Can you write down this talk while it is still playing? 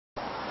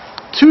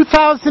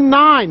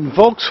2009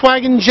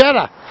 Volkswagen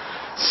Jetta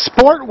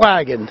Sport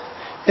Wagon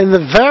in the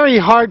very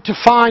hard to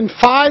find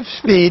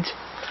 5-speed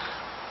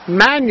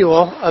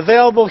manual,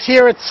 available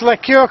here at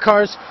Select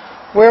Eurocars,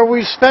 where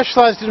we've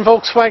specialized in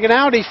Volkswagen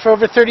Audi for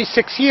over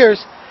 36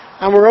 years,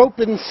 and we're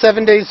open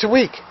 7 days a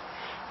week.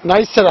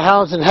 Nice set of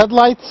halogen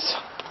headlights,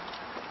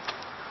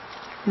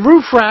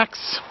 roof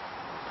racks.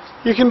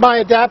 You can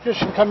buy adapters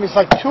from companies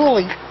like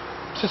Thule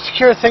to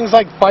secure things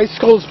like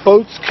bicycles,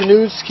 boats,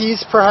 canoes,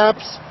 skis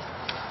perhaps.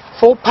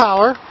 Full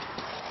power.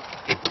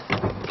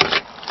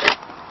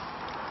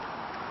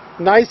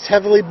 Nice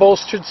heavily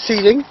bolstered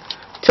seating.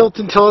 Tilt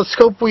and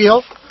telescope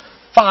wheel.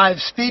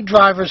 5-speed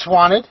drivers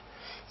wanted.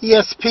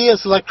 ESP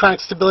is electronic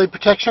stability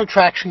protection or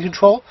traction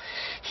control.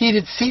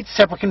 Heated seats,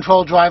 separate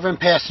control driver and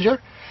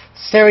passenger.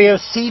 Stereo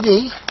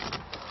CD.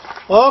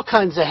 All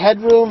kinds of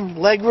headroom,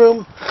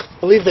 legroom. I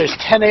believe there's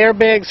 10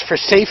 airbags for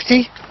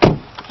safety.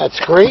 That's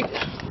great.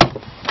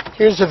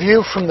 Here's a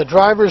view from the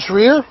driver's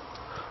rear.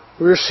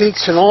 Rear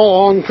seats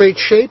all in great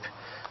shape.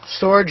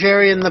 Storage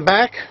area in the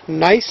back,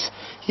 nice.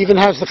 Even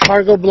has the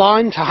cargo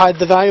blind to hide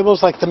the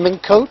valuables like the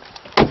mink coat.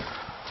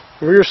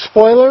 Rear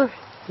spoiler,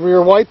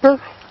 rear wiper.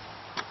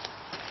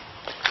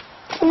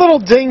 A little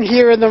ding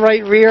here in the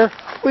right rear.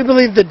 We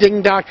believe the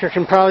ding doctor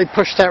can probably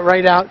push that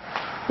right out.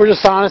 We're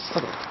just honest,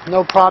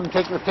 no problem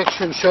taking a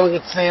picture and showing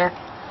it's there.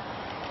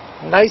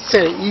 Nice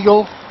set of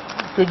Eagle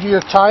Goodyear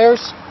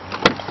tires.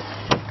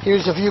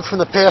 Here's a view from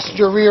the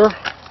passenger rear.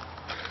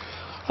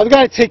 I've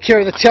got to take care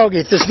of the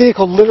tailgate. This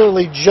vehicle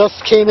literally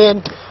just came in,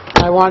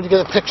 and I wanted to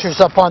get the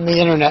pictures up on the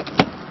internet.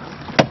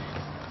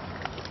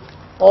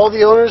 All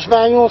the owner's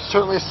manuals,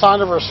 certainly a sign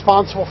of a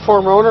responsible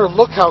former owner.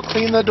 Look how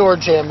clean the door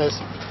jamb is.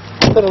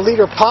 Got a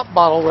liter pop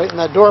bottle right in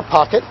that door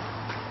pocket.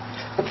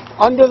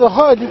 Under the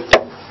hood,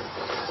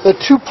 the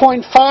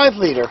 2.5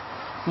 liter.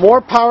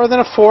 More power than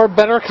a 4,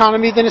 better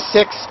economy than a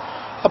 6,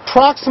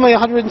 approximately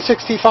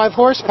 165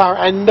 horsepower,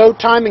 and no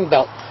timing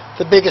belt,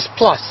 the biggest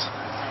plus.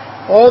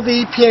 All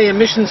the EPA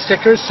emission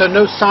stickers, so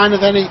no sign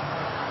of any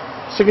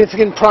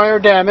significant prior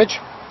damage.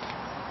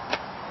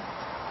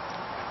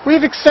 We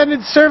have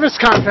extended service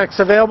contracts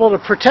available to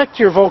protect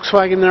your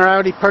Volkswagen or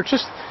Audi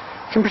purchase.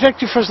 Can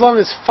protect you for as long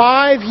as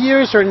 5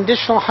 years or an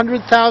additional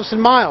 100,000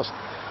 miles.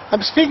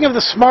 I'm speaking of the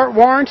Smart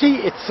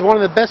Warranty. It's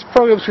one of the best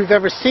programs we've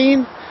ever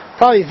seen.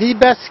 Probably the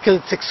best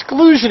because it's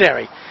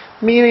exclusionary,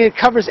 meaning it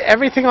covers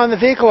everything on the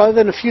vehicle other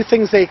than a few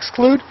things they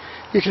exclude.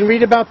 You can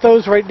read about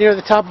those right near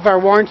the top of our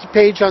warranty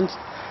page on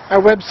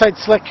our website,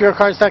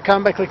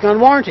 selectyourcars.com, by clicking on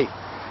Warranty.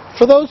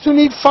 For those who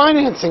need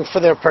financing for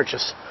their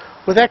purchase,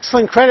 with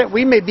excellent credit,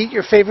 we may beat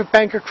your favorite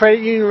bank or credit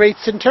union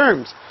rates and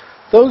terms.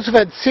 Those who've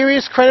had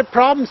serious credit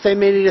problems, they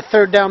may need a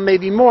third down,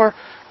 maybe more.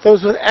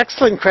 Those with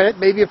excellent credit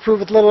may be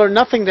approved with little or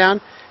nothing down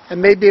and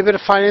may be able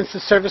to finance the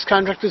service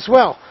contract as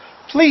well.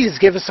 Please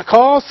give us a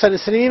call, send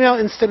us an email,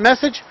 instant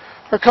message,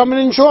 or come and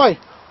enjoy.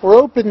 We're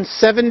open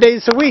 7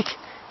 days a week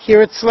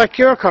here at Select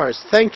Eurocars. Thank you.